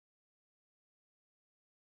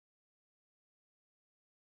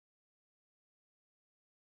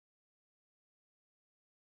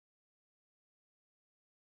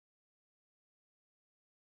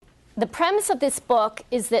The premise of this book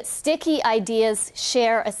is that sticky ideas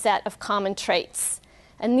share a set of common traits.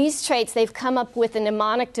 And these traits, they've come up with a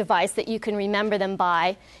mnemonic device that you can remember them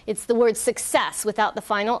by. It's the word success without the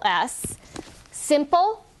final S.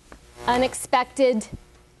 Simple, unexpected,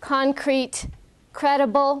 concrete,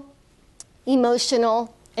 credible,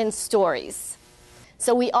 emotional, and stories.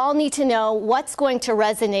 So we all need to know what's going to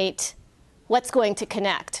resonate, what's going to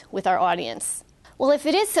connect with our audience. Well, if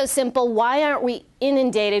it is so simple, why aren't we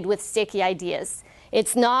inundated with sticky ideas?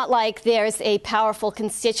 It's not like there's a powerful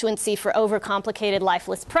constituency for overcomplicated,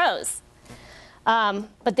 lifeless prose.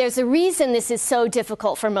 But there's a reason this is so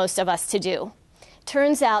difficult for most of us to do.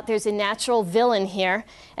 Turns out there's a natural villain here,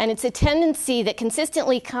 and it's a tendency that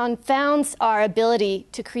consistently confounds our ability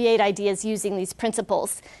to create ideas using these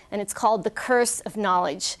principles, and it's called the curse of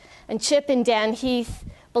knowledge. And Chip and Dan Heath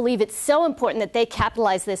believe it's so important that they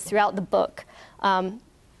capitalize this throughout the book.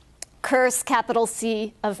 Curse, capital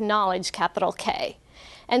C, of knowledge, capital K.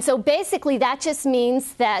 And so basically that just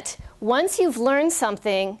means that once you've learned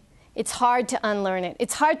something, it's hard to unlearn it.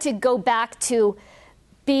 It's hard to go back to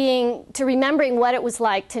remembering what it was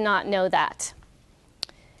like to not know that.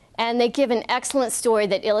 And they give an excellent story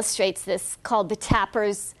that illustrates this called The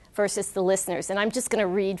Tappers versus the Listeners. And I'm just going to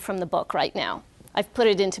read from the book right now. I've put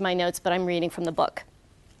it into my notes, but I'm reading from the book.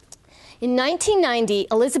 In 1990,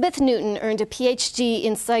 Elizabeth Newton earned a PhD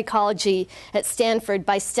in psychology at Stanford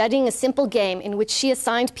by studying a simple game in which she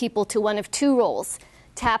assigned people to one of two roles,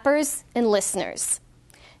 tappers and listeners.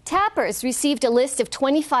 Tappers received a list of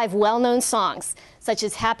 25 well-known songs, such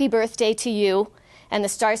as Happy Birthday to You and the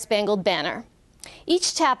Star-Spangled Banner.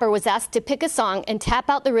 Each tapper was asked to pick a song and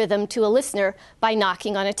tap out the rhythm to a listener by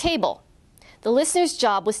knocking on a table. The listener's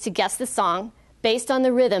job was to guess the song based on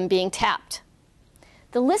the rhythm being tapped.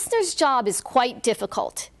 The listener's job is quite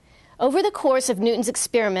difficult. Over the course of Newton's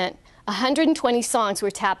experiment, 120 songs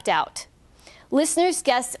were tapped out. Listeners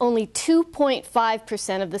guessed only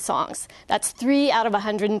 2.5% of the songs. That's 3 out of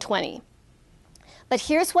 120. But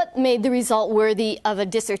here's what made the result worthy of a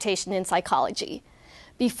dissertation in psychology.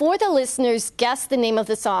 Before the listeners guessed the name of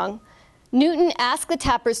the song, Newton asked the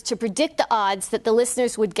tappers to predict the odds that the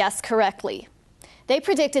listeners would guess correctly. They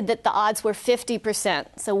predicted that the odds were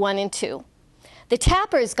 50%, so 1 in 2. The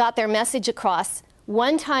tappers got their message across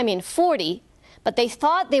 1 time in 40, but they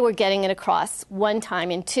thought they were getting it across 1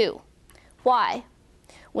 time in 2. Why?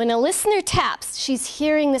 When a listener taps, she's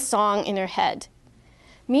hearing the song in her head.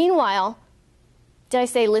 Meanwhile, did I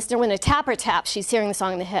say listener? When a tapper taps, she's hearing the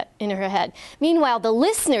song in her head. Meanwhile, the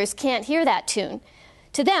listeners can't hear that tune.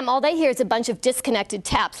 To them, all they hear is a bunch of disconnected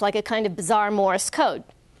taps, like a kind of bizarre Morse code.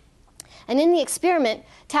 And in the experiment,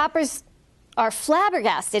 tappers are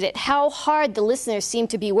flabbergasted at how hard the listeners seem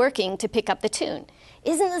to be working to pick up the tune.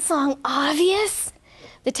 Isn't the song obvious?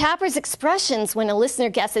 The tapper's expressions when a listener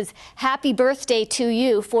guesses Happy Birthday to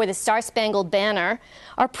You for the Star-Spangled Banner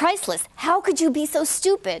are priceless. How could you be so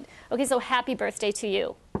stupid? Okay, so Happy Birthday to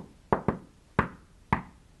You.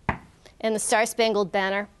 And the Star-Spangled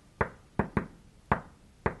Banner.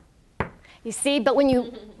 You see, but when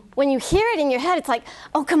you hear it in your head, it's like,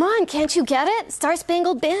 oh, come on, can't you get it?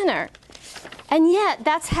 Star-Spangled Banner. And yet,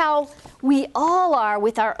 that's how we all are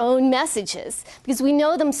with our own messages, because we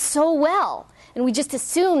know them so well. And we just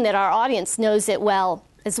assume that our audience knows it well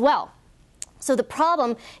as well. So the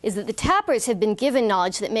problem is that the tappers have been given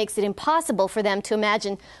knowledge that makes it impossible for them to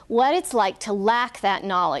imagine what it's like to lack that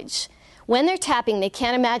knowledge. When they're tapping, they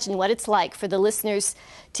can't imagine what it's like for the listeners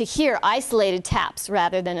to hear isolated taps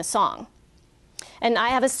rather than a song. And I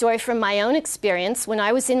have a story from my own experience. When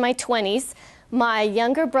I was in my 20s, my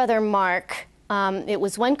younger brother, Mark, it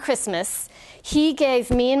was one Christmas, he gave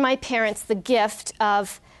me and my parents the gift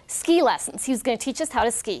of ski lessons. He was going to teach us how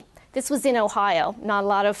to ski. This was in Ohio. Not a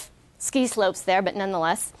lot of ski slopes there, but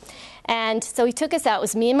nonetheless. And so he took us out. It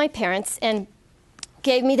was me and my parents, and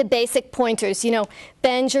gave me the basic pointers. You know,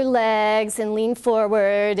 bend your legs and lean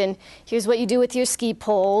forward, and here's what you do with your ski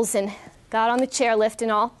poles, and got on the chairlift and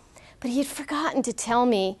all. But he had forgotten to tell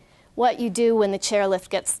me what you do when the chairlift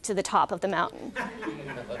gets to the top of the mountain.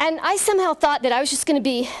 And I somehow thought that I was just going to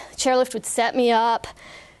be, chairlift would set me up,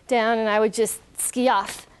 down, and I would just ski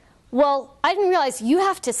off. Well, I didn't realize you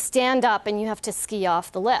have to stand up and you have to ski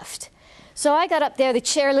off the lift. So I got up there, the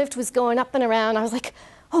chairlift was going up and around. I was like,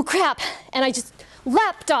 oh crap, and I just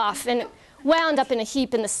leapt off and wound up in a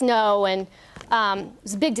heap in the snow, and it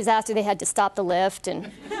was a big disaster. They had to stop the lift, and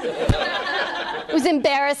it was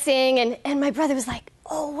embarrassing, and my brother was like,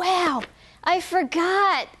 oh wow, I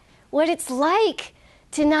forgot what it's like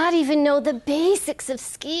to not even know the basics of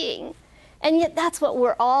skiing. And yet that's what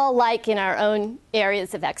we're all like in our own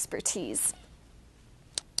areas of expertise.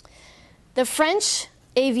 The French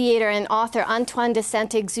aviator and author Antoine de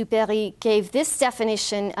Saint-Exupéry gave this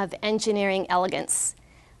definition of engineering elegance.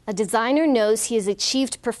 A designer knows he has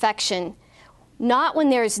achieved perfection, not when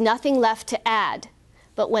there is nothing left to add,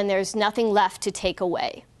 but when there's nothing left to take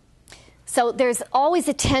away. So there's always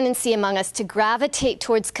a tendency among us to gravitate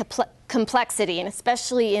towards complexity, and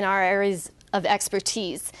especially in our areas of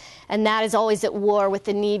expertise. And that is always at war with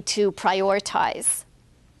the need to prioritize.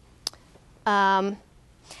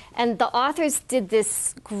 And the authors did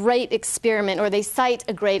this great experiment, or they cite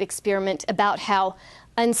a great experiment about how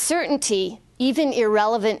uncertainty, even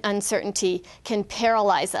irrelevant uncertainty, can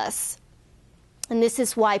paralyze us. And this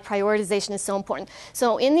is why prioritization is so important.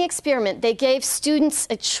 So in the experiment, they gave students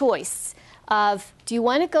a choice of, do you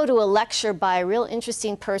want to go to a lecture by a real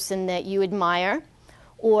interesting person that you admire,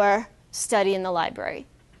 or study in the library?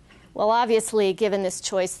 Well, obviously, given this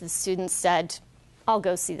choice, the students said, I'll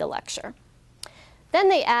go see the lecture. Then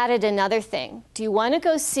they added another thing. Do you want to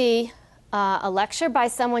go see a lecture by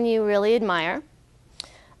someone you really admire,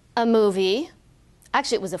 a movie,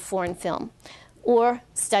 actually it was a foreign film, or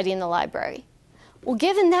study in the library? Well,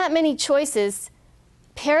 given that many choices,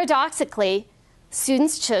 paradoxically,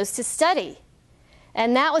 students chose to study.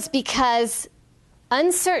 And that was because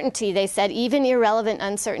uncertainty, they said, even irrelevant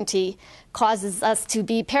uncertainty, causes us to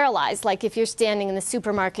be paralyzed, like if you're standing in the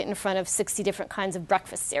supermarket in front of 60 different kinds of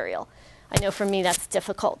breakfast cereal. I know for me that's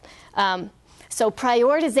difficult. So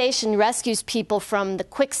prioritization rescues people from the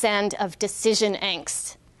quicksand of decision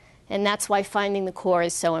angst. And that's why finding the core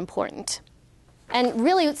is so important. And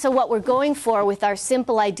really, so what we're going for with our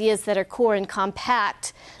simple ideas that are core and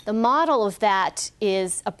compact, the model of that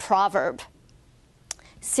is a proverb.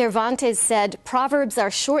 Cervantes said, proverbs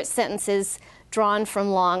are short sentences drawn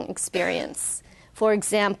from long experience. For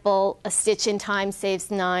example, a stitch in time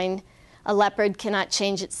saves 9. A leopard cannot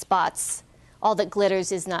change its spots. All that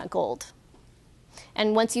glitters is not gold.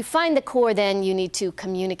 And once you find the core, then you need to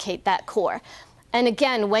communicate that core. And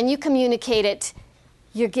again, when you communicate it,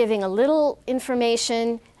 you're giving a little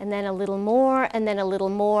information, and then a little more, and then a little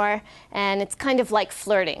more. And it's kind of like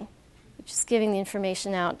flirting. You're just giving the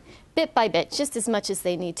information out bit by bit, just as much as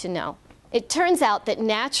they need to know. It turns out that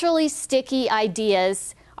naturally sticky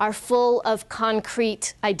ideas are full of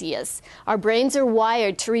concrete ideas. Our brains are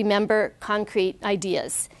wired to remember concrete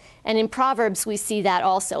ideas. And in Proverbs, we see that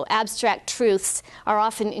also. Abstract truths are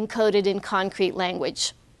often encoded in concrete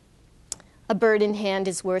language. A bird in hand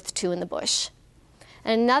is worth 2 in the bush.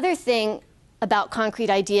 And another thing about concrete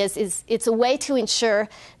ideas is it's a way to ensure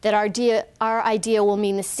that our idea will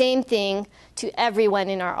mean the same thing to everyone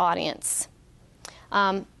in our audience.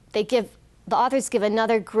 The authors give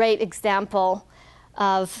another great example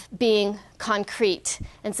of being concrete.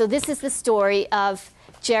 And so this is the story of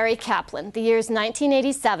Jerry Kaplan. The year is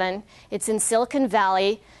 1987. It's in Silicon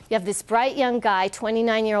Valley. You have this bright young guy,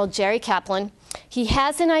 29-year-old Jerry Kaplan. He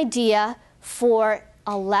has an idea for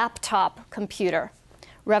a laptop computer,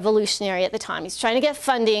 revolutionary at the time. He's trying to get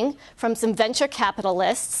funding from some venture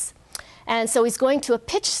capitalists. And so he's going to a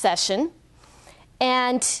pitch session.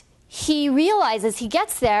 And he realizes, he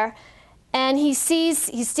gets there, and he sees,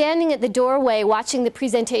 he's standing at the doorway watching the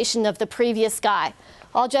presentation of the previous guy,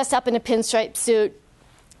 all dressed up in a pinstripe suit,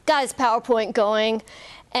 got his PowerPoint going,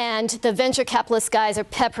 and the venture capitalist guys are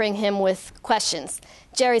peppering him with questions.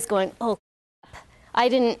 Jerry's going, oh, crap. I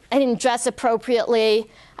didn't dress appropriately.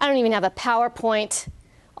 I don't even have a PowerPoint.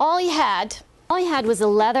 All he had was a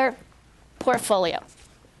leather portfolio,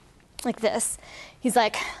 like this. He's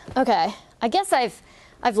like, okay, I guess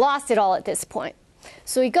I've lost it all at this point.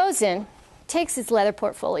 So he goes in, takes his leather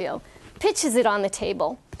portfolio, pitches it on the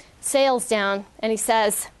table, sails down, and he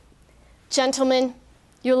says, gentlemen,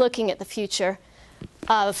 you're looking at the future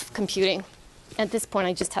of computing. At this point,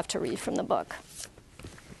 I just have to read from the book.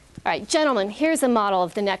 All right, gentlemen, here's a model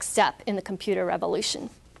of the next step in the computer revolution.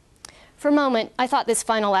 For a moment, I thought this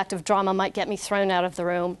final act of drama might get me thrown out of the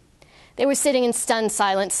room. They were sitting in stunned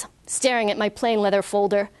silence, staring at my plain leather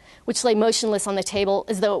folder, which lay motionless on the table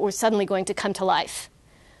as though it were suddenly going to come to life.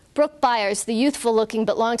 Brooke Byers, the youthful-looking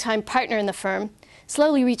but longtime partner in the firm,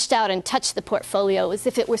 slowly reached out and touched the portfolio as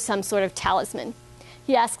if it were some sort of talisman.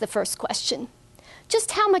 He asked the first question.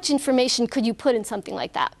 Just how much information could you put in something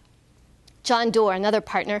like that? John Doerr, another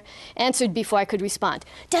partner, answered before I could respond.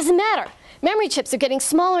 Doesn't matter. Memory chips are getting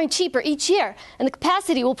smaller and cheaper each year, and the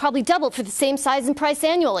capacity will probably double for the same size and price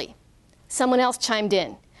annually. Someone else chimed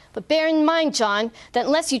in. But bear in mind, John, that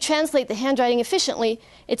unless you translate the handwriting efficiently,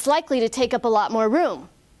 it's likely to take up a lot more room.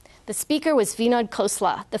 The speaker was Vinod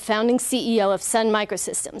Khosla, the founding CEO of Sun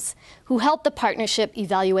Microsystems, who helped the partnership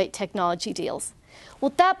evaluate technology deals.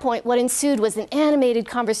 Well, at that point, what ensued was an animated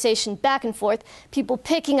conversation back and forth, people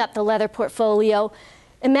picking up the leather portfolio,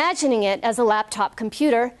 imagining it as a laptop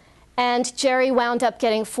computer, and Jerry wound up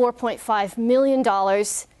getting $4.5 million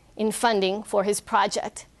in funding for his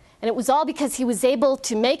project. And it was all because he was able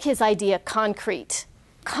to make his idea concrete.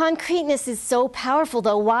 Concreteness is so powerful,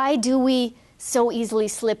 though. Why do we so easily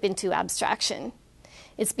slip into abstraction?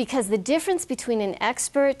 It's because the difference between an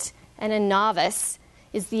expert and a novice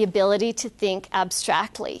is the ability to think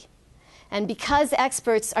abstractly. And because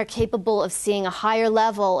experts are capable of seeing a higher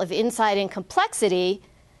level of insight and complexity,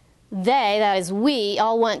 they, that is we,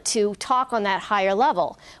 all want to talk on that higher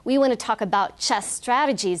level. We want to talk about chess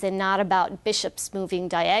strategies and not about bishops moving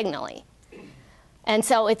diagonally. And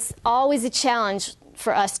so it's always a challenge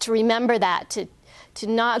for us to remember that, to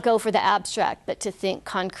not go for the abstract, but to think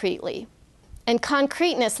concretely. And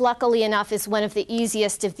concreteness, luckily enough, is one of the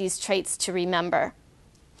easiest of these traits to remember.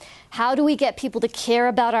 How do we get people to care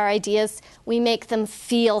about our ideas? We make them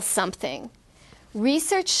feel something.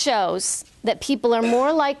 Research shows that people are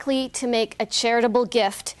more likely to make a charitable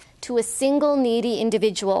gift to a single needy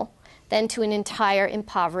individual than to an entire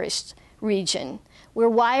impoverished region. We're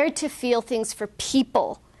wired to feel things for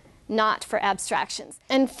people, not for abstractions.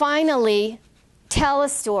 And finally, tell a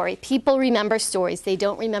story. People remember stories. They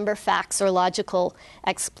don't remember facts or logical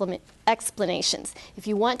explanations. If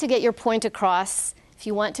you want to get your point across, if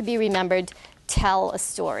you want to be remembered, tell a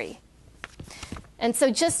story. And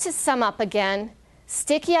so just to sum up again,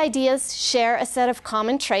 sticky ideas share a set of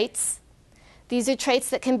common traits. These are traits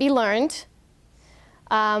that can be learned.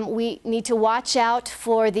 We need to watch out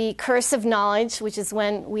for the curse of knowledge, which is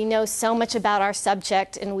when we know so much about our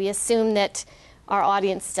subject and we assume that our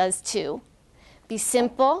audience does too. Be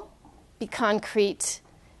simple, be concrete,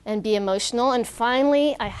 and be emotional. And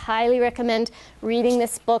finally, I highly recommend reading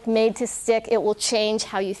this book, Made to Stick. It will change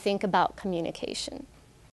how you think about communication.